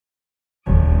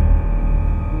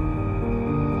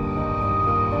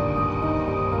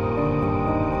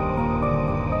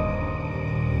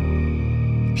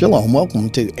Shalom,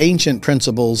 welcome to Ancient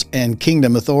Principles and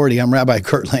Kingdom Authority. I'm Rabbi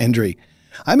Curt Landry.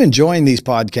 I'm enjoying these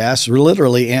podcasts,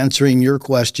 literally answering your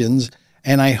questions,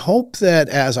 and I hope that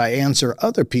as I answer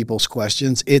other people's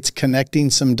questions, it's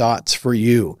connecting some dots for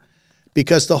you.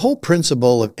 Because the whole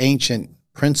principle of ancient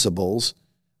principles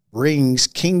brings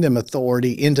kingdom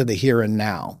authority into the here and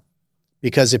now.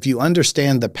 Because if you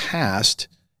understand the past,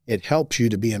 it helps you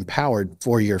to be empowered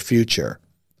for your future.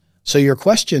 So your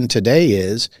question today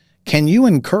is, can you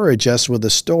encourage us with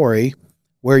a story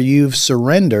where you've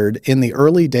surrendered in the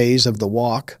early days of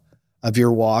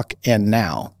your walk and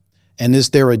now? And is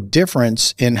there a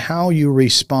difference in how you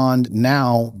respond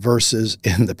now versus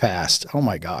in the past? Oh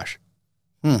my gosh.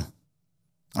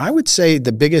 I would say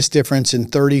the biggest difference in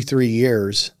 33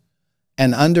 years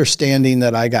and understanding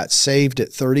that I got saved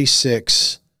at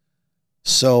 36.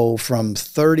 So from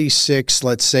 36,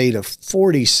 let's say, to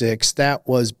 46, that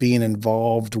was being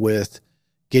involved with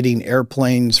getting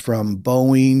airplanes from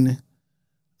Boeing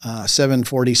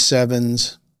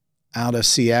 747s out of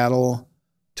Seattle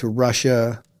to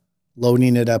Russia,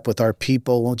 loading it up with our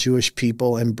people, Jewish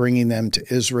people, and bringing them to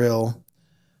Israel.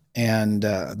 And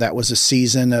that was a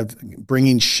season of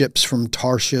bringing ships from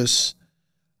Tarshish.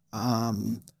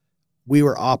 We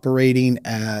were operating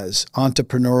as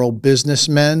entrepreneurial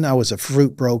businessmen. I was a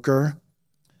fruit broker.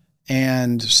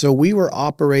 And so we were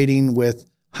operating with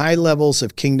high levels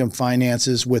of kingdom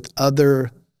finances with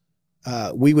other,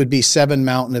 we would be Seven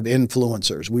Mountain of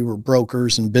influencers. We were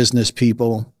brokers and business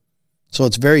people. So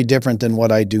it's very different than what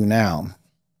I do now.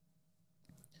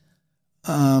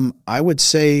 I would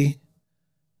say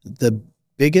the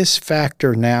biggest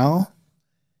factor now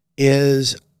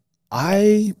is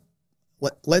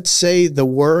let's say the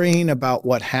worrying about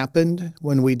what happened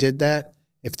when we did that.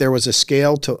 If there was a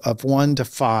scale of 1 to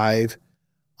 5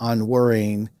 on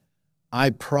worrying,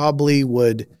 I probably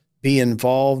would be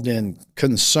involved in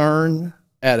concern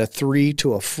at a 3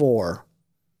 to a 4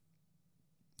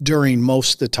 during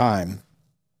most of the time.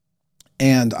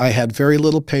 And I had very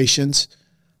little patience.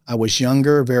 I was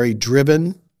younger, very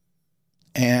driven,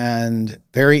 and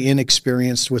very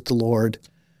inexperienced with the Lord.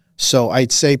 So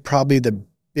I'd say probably the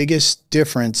biggest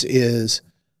difference is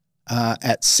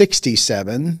at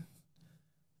 67,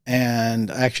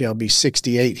 and actually I'll be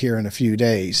 68 here in a few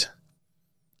days.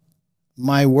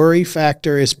 My worry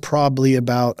factor is probably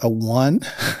about a 1.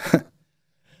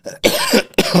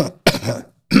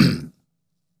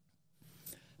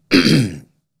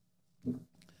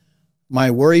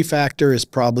 My worry factor is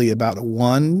probably about a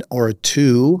 1 or a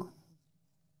 2.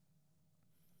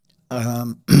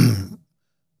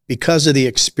 Because of the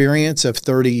experience of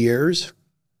 30 years,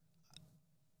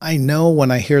 I know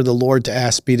when I hear the Lord to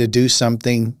ask me to do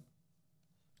something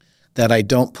that I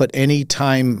don't put any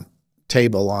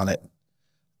timetable on it.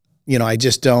 You know, I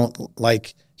just don't,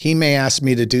 like, he may ask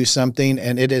me to do something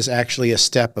and it is actually a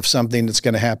step of something that's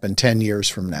going to happen 10 years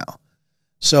from now.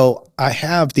 So I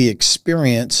have the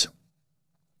experience,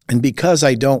 and because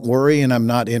I don't worry and I'm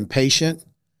not impatient,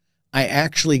 I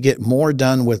actually get more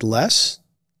done with less.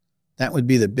 That would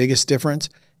be the biggest difference.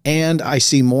 And I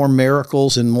see more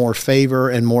miracles and more favor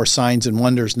and more signs and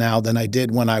wonders now than I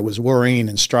did when I was worrying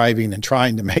and striving and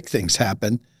trying to make things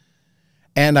happen.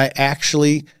 And I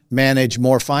actually manage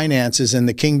more finances in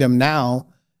the kingdom now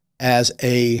as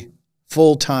a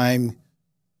full-time,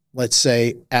 let's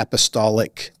say,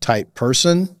 apostolic type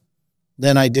person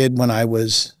than I did when I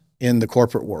was in the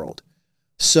corporate world.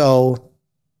 So,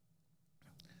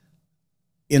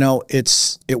 you know,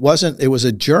 it was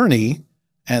a journey,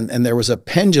 and there was a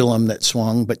pendulum that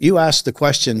swung, but you asked the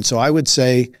question. So I would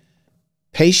say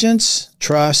patience,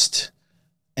 trust,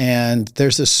 and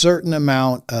there's a certain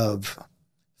amount of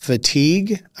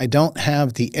fatigue. I don't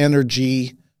have the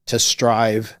energy to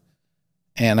strive,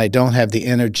 and I don't have the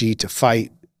energy to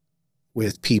fight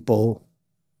with people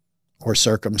or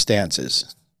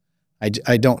circumstances.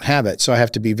 I don't have it. So I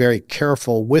have to be very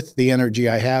careful with the energy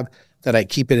I have that I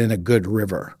keep it in a good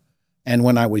river. And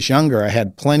when I was younger, I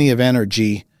had plenty of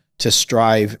energy to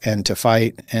strive and to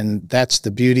fight. And that's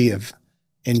the beauty of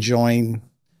enjoying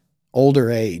older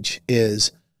age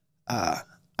is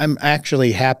I'm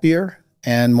actually happier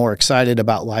and more excited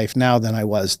about life now than I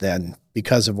was then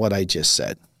because of what I just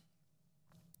said.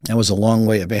 That was a long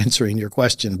way of answering your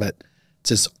question, but it's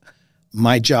just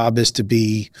my job is to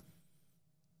be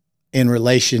in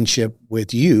relationship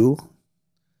with you,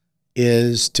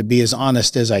 is to be as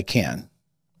honest as I can.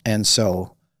 And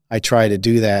so I try to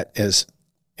do that as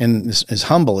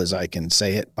humble as I can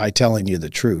say it by telling you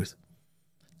the truth.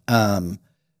 You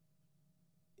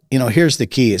know, here's the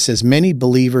key. It says, many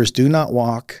believers do not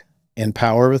walk in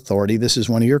power of authority. This is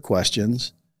one of your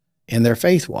questions, in their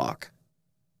faith walk.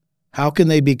 How can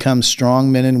they become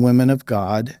strong men and women of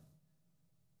God?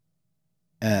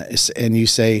 And you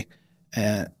say,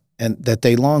 and that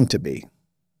they long to be.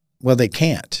 Well, they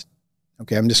can't.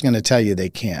 Okay, I'm just going to tell you they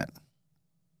can't.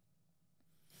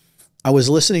 I was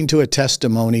listening to a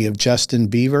testimony of Justin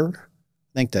Bieber.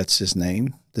 I think that's his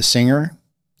name, the singer,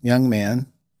 young man.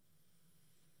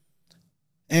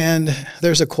 And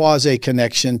there's a quasi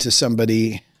connection to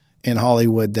somebody in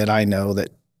Hollywood that I know that.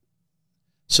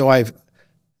 So I've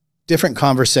different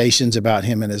conversations about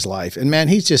him and his life. And man,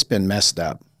 he's just been messed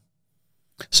up.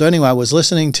 So anyway, I was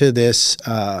listening to this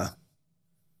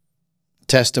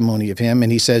testimony of him,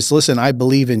 and he says, listen, I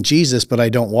believe in Jesus, but I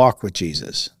don't walk with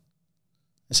Jesus.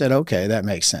 I said, okay, that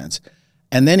makes sense.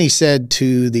 And then he said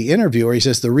to the interviewer, he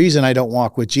says, the reason I don't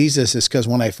walk with Jesus is because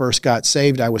when I first got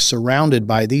saved, I was surrounded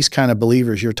by these kind of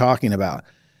believers you're talking about.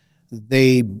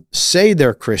 They say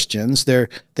they're Christians, they're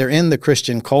in the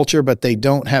Christian culture, but they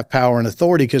don't have power and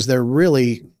authority because they're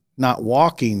really not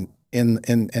walking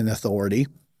in authority.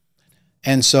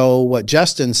 And so what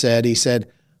Justin said, he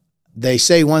said, they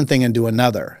say one thing and do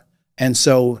another. And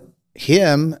so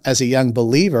him as a young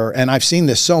believer, and I've seen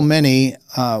this so many,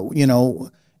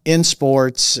 in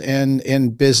sports and in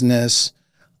business,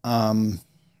 in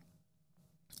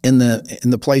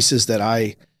the places that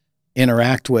I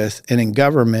interact with and in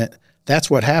government,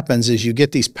 that's what happens is you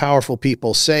get these powerful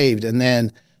people saved, and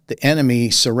then the enemy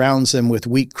surrounds them with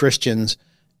weak Christians,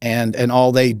 and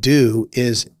all they do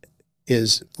is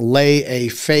lay a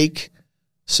fake,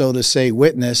 so to say,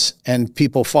 witness, and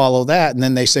people follow that, and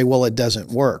then they say, well, it doesn't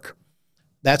work.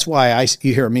 That's why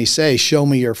you hear me say, show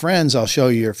me your friends, I'll show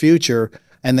you your future,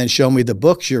 and then show me the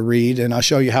books you read, and I'll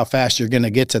show you how fast you're going to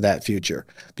get to that future.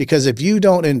 Because if you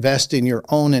don't invest in your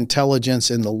own intelligence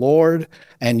in the Lord,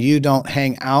 and you don't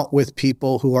hang out with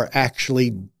people who are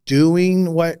actually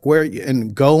doing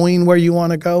and going where you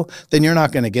want to go, then you're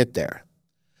not going to get there.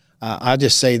 I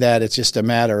just say that it's just a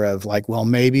matter of like, well,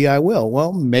 maybe I will.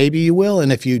 Well, maybe you will.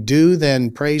 And if you do,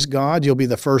 then praise God, you'll be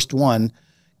the first one.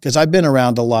 Because I've been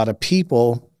around a lot of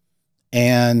people,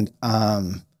 and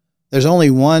there's only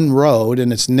one road,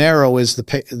 and it's narrow is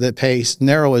the pace,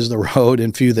 narrow is the road,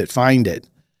 and few that find it.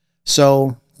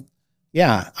 So,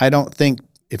 yeah, I don't think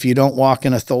if you don't walk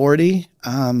in authority,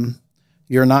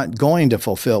 you're not going to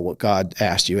fulfill what God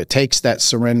asked you. It takes that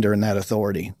surrender and that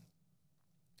authority.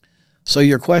 So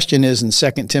your question is in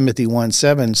 2 Timothy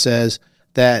 1:7 says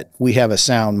that we have a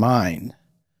sound mind.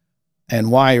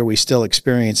 And why are we still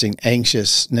experiencing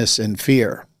anxiousness and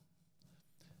fear?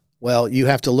 Well, you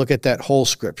have to look at that whole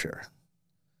scripture.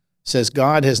 It says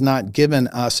God has not given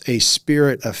us a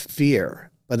spirit of fear,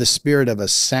 but a spirit of a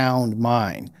sound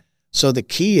mind. So the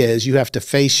key is you have to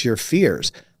face your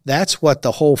fears. That's what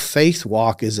the whole faith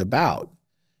walk is about,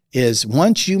 is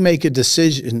once you make a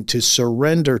decision to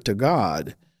surrender to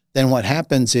God, then what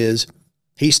happens is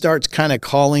he starts kind of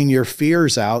calling your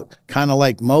fears out, kind of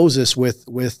like Moses with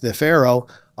the Pharaoh.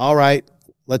 All right,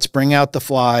 let's bring out the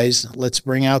flies. Let's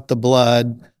bring out the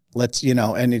blood. Let's,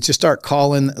 and it just start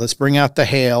calling, let's bring out the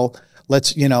hail.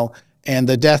 Let's, and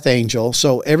the death angel.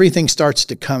 So everything starts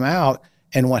to come out.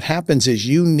 And what happens is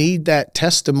you need that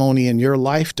testimony in your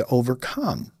life to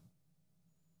overcome.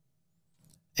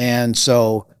 And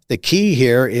so the key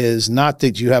here is not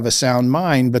that you have a sound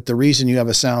mind, but the reason you have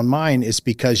a sound mind is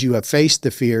because you have faced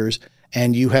the fears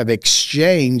and you have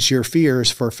exchanged your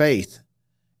fears for faith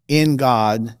in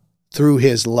God through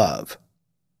his love.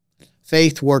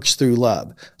 Faith works through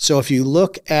love. So if you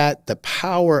look at the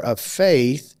power of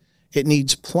faith, it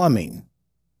needs plumbing.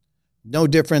 No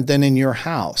different than in your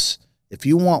house. If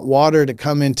you want water to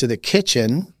come into the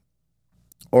kitchen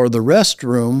or the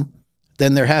restroom,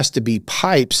 then there has to be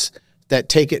pipes that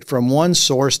take it from one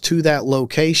source to that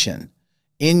location.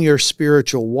 In your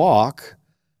spiritual walk,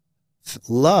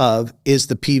 love is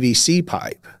the PVC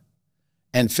pipe,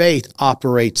 and faith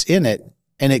operates in it,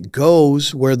 and it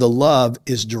goes where the love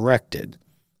is directed.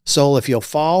 So if you'll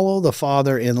follow the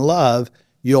Father in love,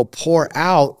 you'll pour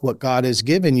out what God has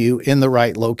given you in the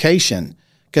right location.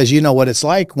 Because you know what it's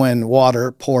like when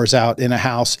water pours out in a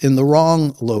house in the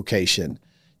wrong location.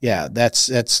 Yeah,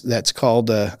 that's called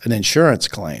an insurance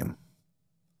claim.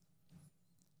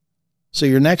 So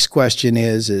your next question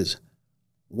is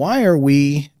why are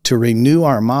we to renew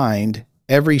our mind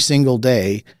every single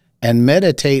day and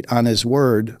meditate on his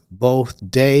word both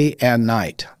day and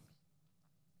night?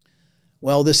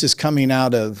 Well, this is coming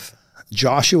out of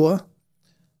Joshua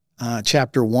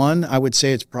chapter 1. I would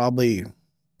say it's probably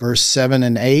verse 7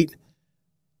 and 8.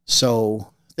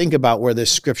 So think about where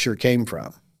this scripture came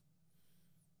from.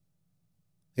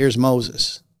 Here's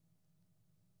Moses,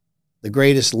 the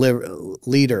greatest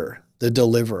leader, the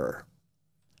deliverer.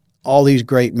 all these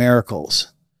great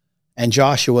miracles. And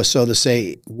Joshua, so to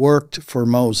say, worked for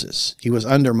Moses. He was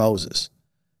under Moses.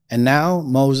 And now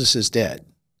Moses is dead.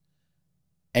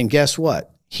 And guess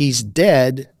what? He's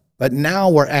dead, but now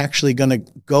we're actually going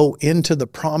to go into the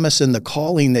promise and the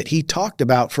calling that he talked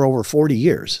about for over 40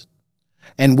 years.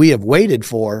 And we have waited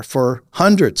for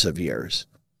hundreds of years.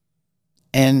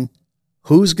 And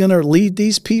who's going to lead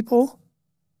these people?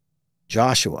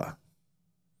 Joshua.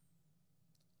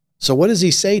 So what does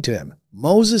he say to him?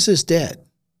 Moses is dead.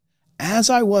 As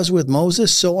I was with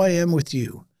Moses, so I am with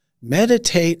you.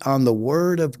 Meditate on the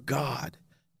word of God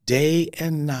day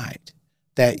and night,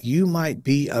 that you might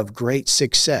be of great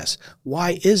success.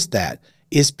 Why is that?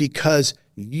 It's because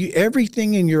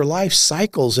everything in your life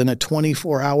cycles in a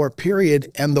 24-hour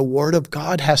period, and the word of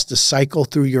God has to cycle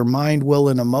through your mind, will,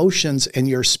 and emotions and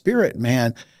your spirit,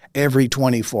 man, every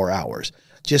 24 hours.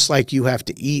 Just like you have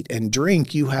to eat and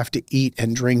drink, you have to eat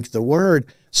and drink the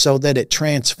word so that it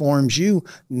transforms you,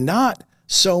 not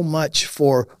so much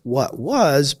for what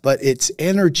was, but it's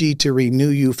energy to renew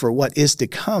you for what is to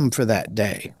come for that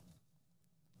day.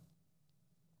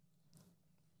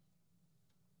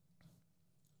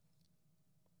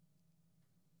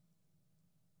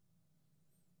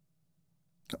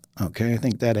 Okay, I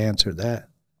think that answered that.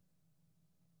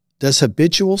 Does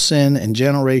habitual sin and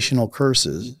generational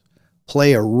curses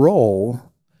play a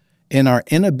role in our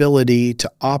inability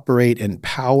to operate in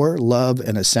power, love,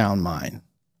 and a sound mind?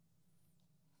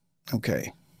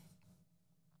 Okay.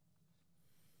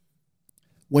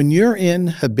 When you're in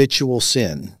habitual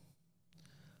sin,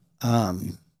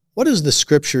 what does the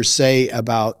scripture say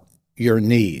about your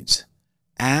needs?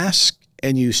 Ask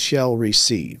and you shall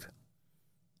receive.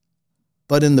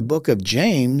 But in the book of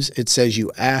James, it says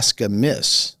you ask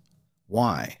amiss.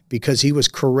 Why? Because he was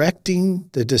correcting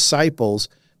the disciples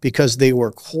because they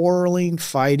were quarreling,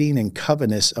 fighting, and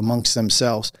covetous amongst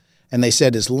themselves. And they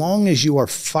said, as long as you are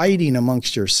fighting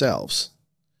amongst yourselves,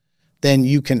 then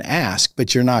you can ask,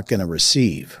 but you're not going to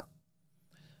receive.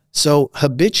 So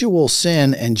habitual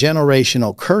sin and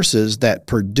generational curses that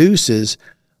produces,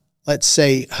 let's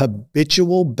say,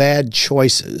 habitual bad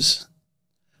choices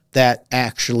that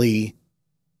actually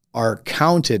are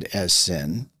counted as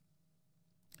sin,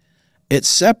 it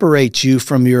separates you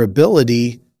from your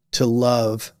ability to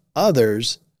love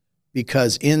others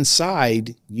because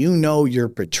inside you know you're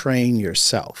betraying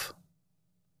yourself.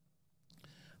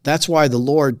 That's why the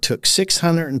Lord took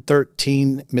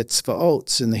 613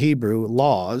 mitzvot in the Hebrew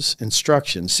laws,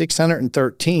 instructions,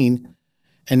 613,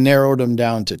 and narrowed them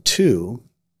down to 2.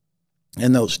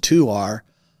 And those 2 are,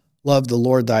 love the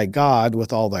Lord thy God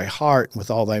with all thy heart,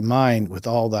 with all thy mind, with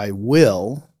all thy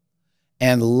will,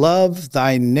 and love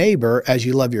thy neighbor as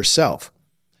you love yourself.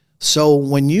 So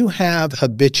when you have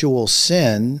habitual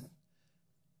sin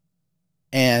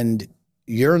and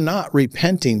you're not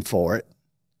repenting for it,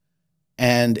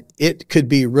 and it could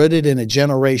be rooted in a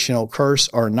generational curse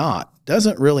or not,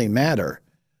 doesn't really matter.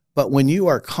 But when you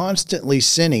are constantly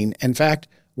sinning, in fact,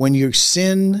 when you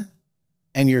sin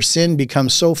and your sin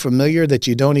becomes so familiar that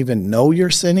you don't even know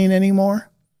you're sinning anymore,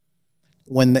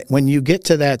 when you get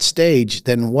to that stage,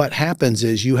 then what happens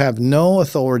is you have no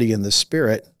authority in the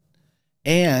spirit,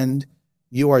 and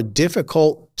you are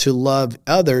difficult to love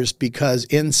others because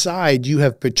inside you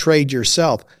have betrayed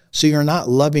yourself, so you're not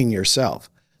loving yourself.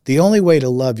 The only way to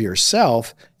love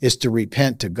yourself is to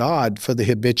repent to God for the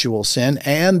habitual sin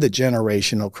and the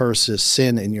generational curses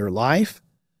sin in your life,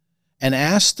 and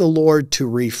ask the Lord to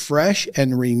refresh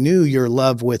and renew your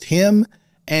love with him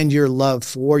and your love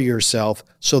for yourself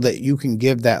so that you can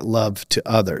give that love to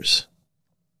others.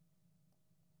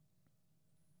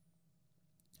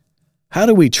 How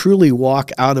do we truly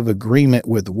walk out of agreement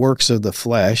with works of the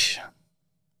flesh,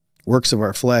 works of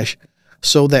our flesh,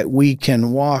 so that we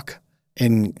can walk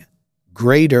in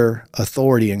greater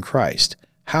authority in Christ?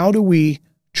 How do we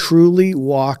truly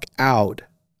walk out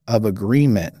of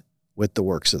agreement with the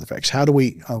works of the flesh? How do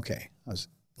we, okay, I was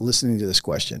listening to this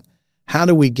question. How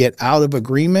do we get out of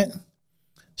agreement?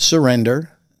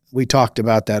 Surrender. We talked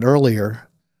about that earlier.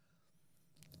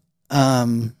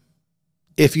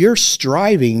 If you're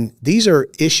striving, these are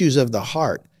issues of the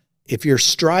heart. If you're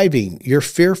striving, you're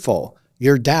fearful,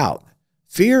 you're doubt.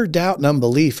 Fear, doubt, and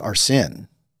unbelief are sin.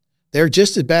 They're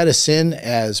just as bad a sin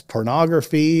as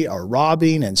pornography or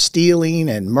robbing and stealing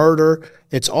and murder.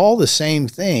 It's all the same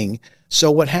thing. So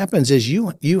what happens is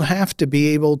you have to be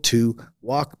able to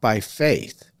walk by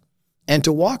faith. And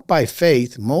to walk by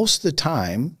faith, most of the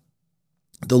time,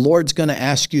 the Lord's going to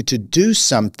ask you to do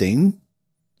something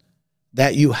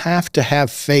that you have to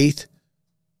have faith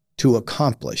to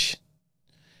accomplish.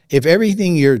 If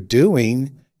everything you're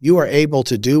doing, you are able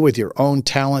to do with your own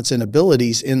talents and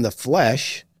abilities in the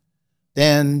flesh,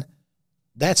 then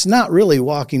that's not really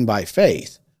walking by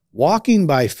faith. Walking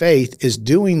by faith is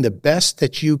doing the best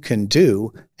that you can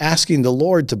do, asking the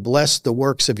Lord to bless the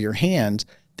works of your hands.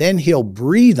 Then he'll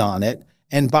breathe on it,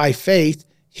 and by faith,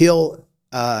 he'll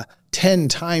 10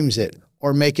 times it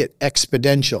or make it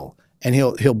exponential, and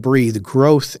he'll breathe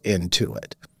growth into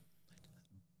it.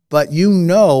 But you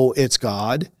know it's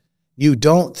God. You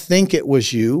don't think it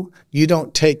was you. You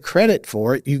don't take credit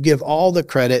for it. You give all the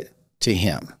credit to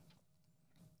him.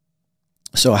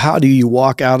 So how do you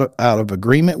walk out of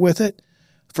agreement with it?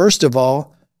 First of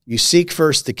all, you seek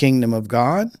first the kingdom of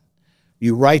God.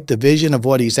 You write the vision of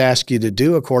what he's asked you to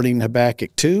do according to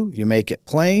Habakkuk 2. You make it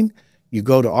plain. You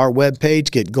go to our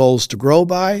webpage, get goals to grow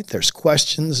by. There's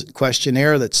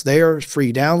questionnaire that's there,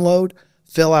 free download.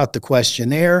 Fill out the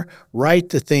questionnaire, write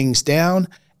the things down,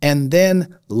 and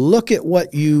then look at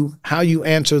how you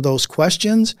answer those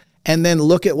questions, and then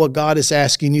look at what God is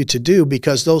asking you to do,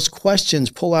 because those questions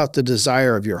pull out the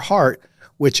desire of your heart,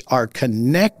 which are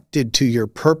connected to your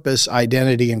purpose,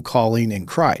 identity, and calling in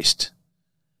Christ.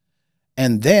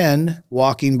 And then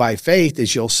walking by faith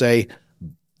is you'll say,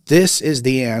 this is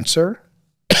the answer.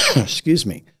 Excuse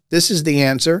me. This is the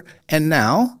answer. And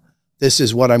now this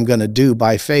is what I'm going to do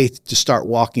by faith to start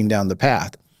walking down the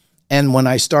path. And when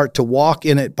I start to walk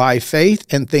in it by faith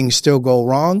and things still go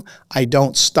wrong, I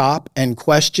don't stop and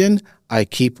question. I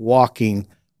keep walking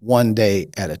one day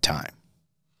at a time.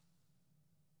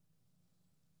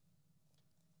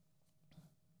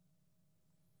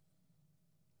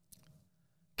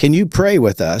 Can you pray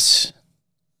with us?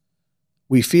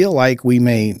 We feel like we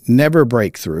may never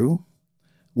break through.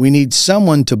 We need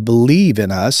someone to believe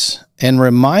in us and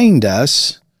remind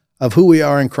us of who we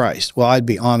are in Christ. Well, I'd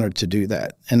be honored to do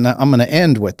that. And I'm going to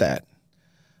end with that.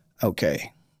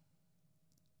 Okay.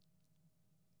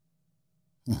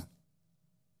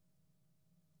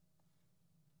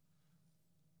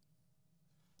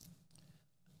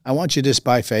 I want you just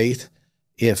by faith,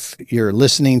 if you're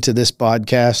listening to this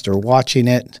podcast or watching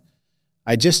it,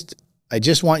 I just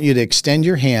want you to extend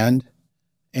your hand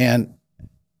and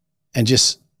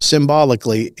just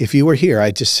symbolically, if you were here,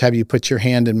 I just have you put your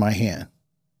hand in my hand.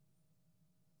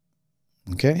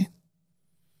 Okay?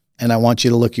 And I want you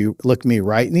to look me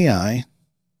right in the eye.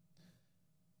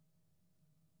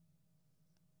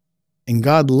 And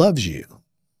God loves you.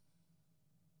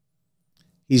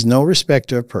 He's no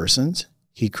respecter of persons.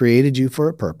 He created you for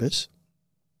a purpose.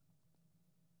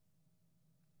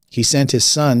 He sent his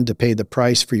son to pay the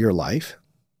price for your life.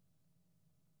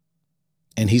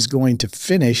 And he's going to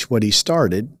finish what he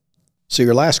started. So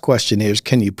your last question is,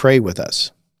 can you pray with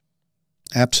us?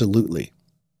 Absolutely.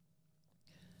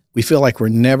 We feel like we're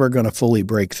never going to fully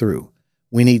break through.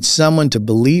 We need someone to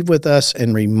believe with us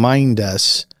and remind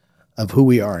us of who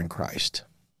we are in Christ.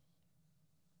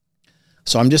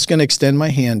 So I'm just going to extend my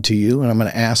hand to you, and I'm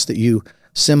going to ask that you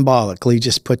symbolically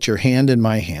just put your hand in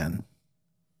my hand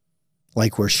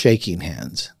like we're shaking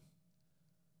hands.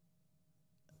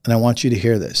 And I want you to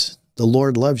hear this. The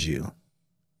Lord loves you.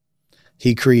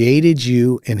 He created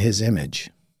you in his image.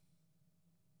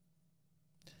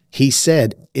 He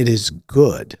said, it is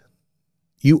good.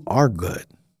 You are good.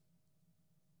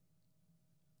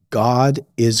 God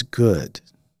is good.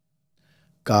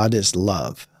 God is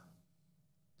love.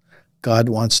 God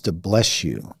wants to bless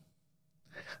you.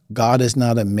 God is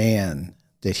not a man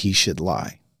that he should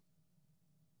lie.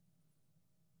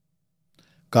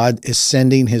 God is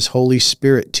sending his Holy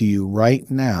Spirit to you right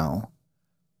now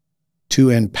to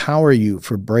empower you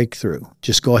for breakthrough.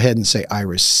 Just go ahead and say, I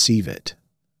receive it.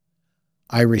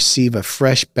 I receive a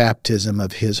fresh baptism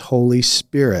of his Holy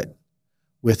Spirit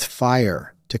with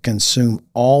fire to consume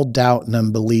all doubt and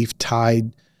unbelief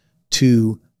tied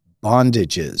to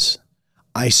bondages.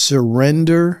 I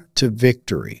surrender to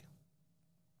victory.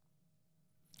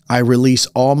 I release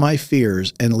all my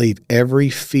fears and leave every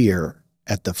fear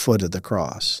at the foot of the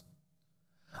cross.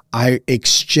 I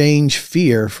exchange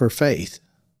fear for faith.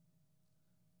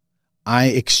 I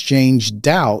exchange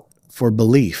doubt for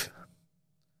belief.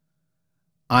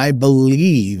 I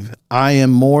believe I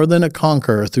am more than a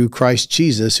conqueror through Christ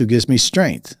Jesus who gives me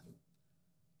strength.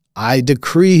 I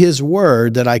decree his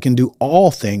word that I can do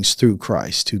all things through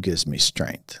Christ who gives me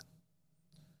strength.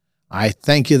 I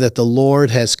thank you that the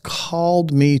Lord has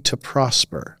called me to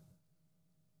prosper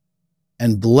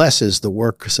and blesses the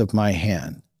works of my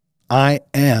hand. I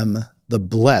am the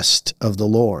blessed of the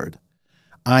Lord.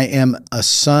 I am a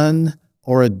son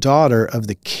or a daughter of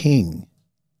the King.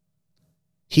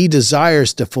 He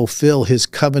desires to fulfill his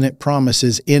covenant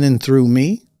promises in and through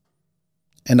me,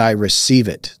 and I receive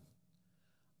it.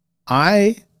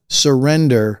 I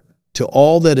surrender to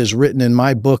all that is written in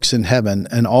my books in heaven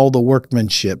and all the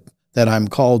workmanship that I'm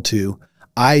called to.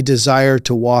 I desire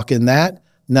to walk in that,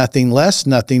 nothing less,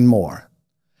 nothing more.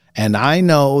 And I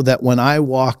know that when I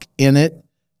walk in it,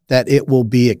 that it will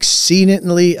be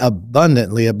exceedingly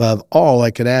abundantly above all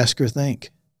I could ask or think.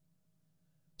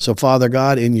 So, Father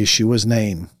God, in Yeshua's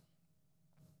name,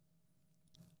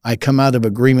 I come out of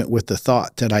agreement with the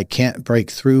thought that I can't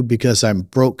break through because I'm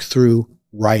broke through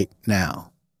right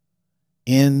now.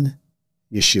 In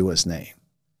Yeshua's name.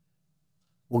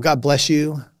 Well, God bless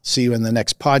you. See you in the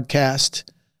next podcast.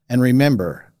 And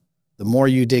remember, the more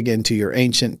you dig into your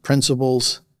ancient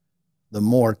principles, the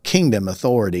more kingdom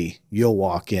authority you'll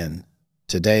walk in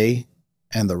today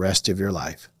and the rest of your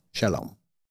life. Shalom.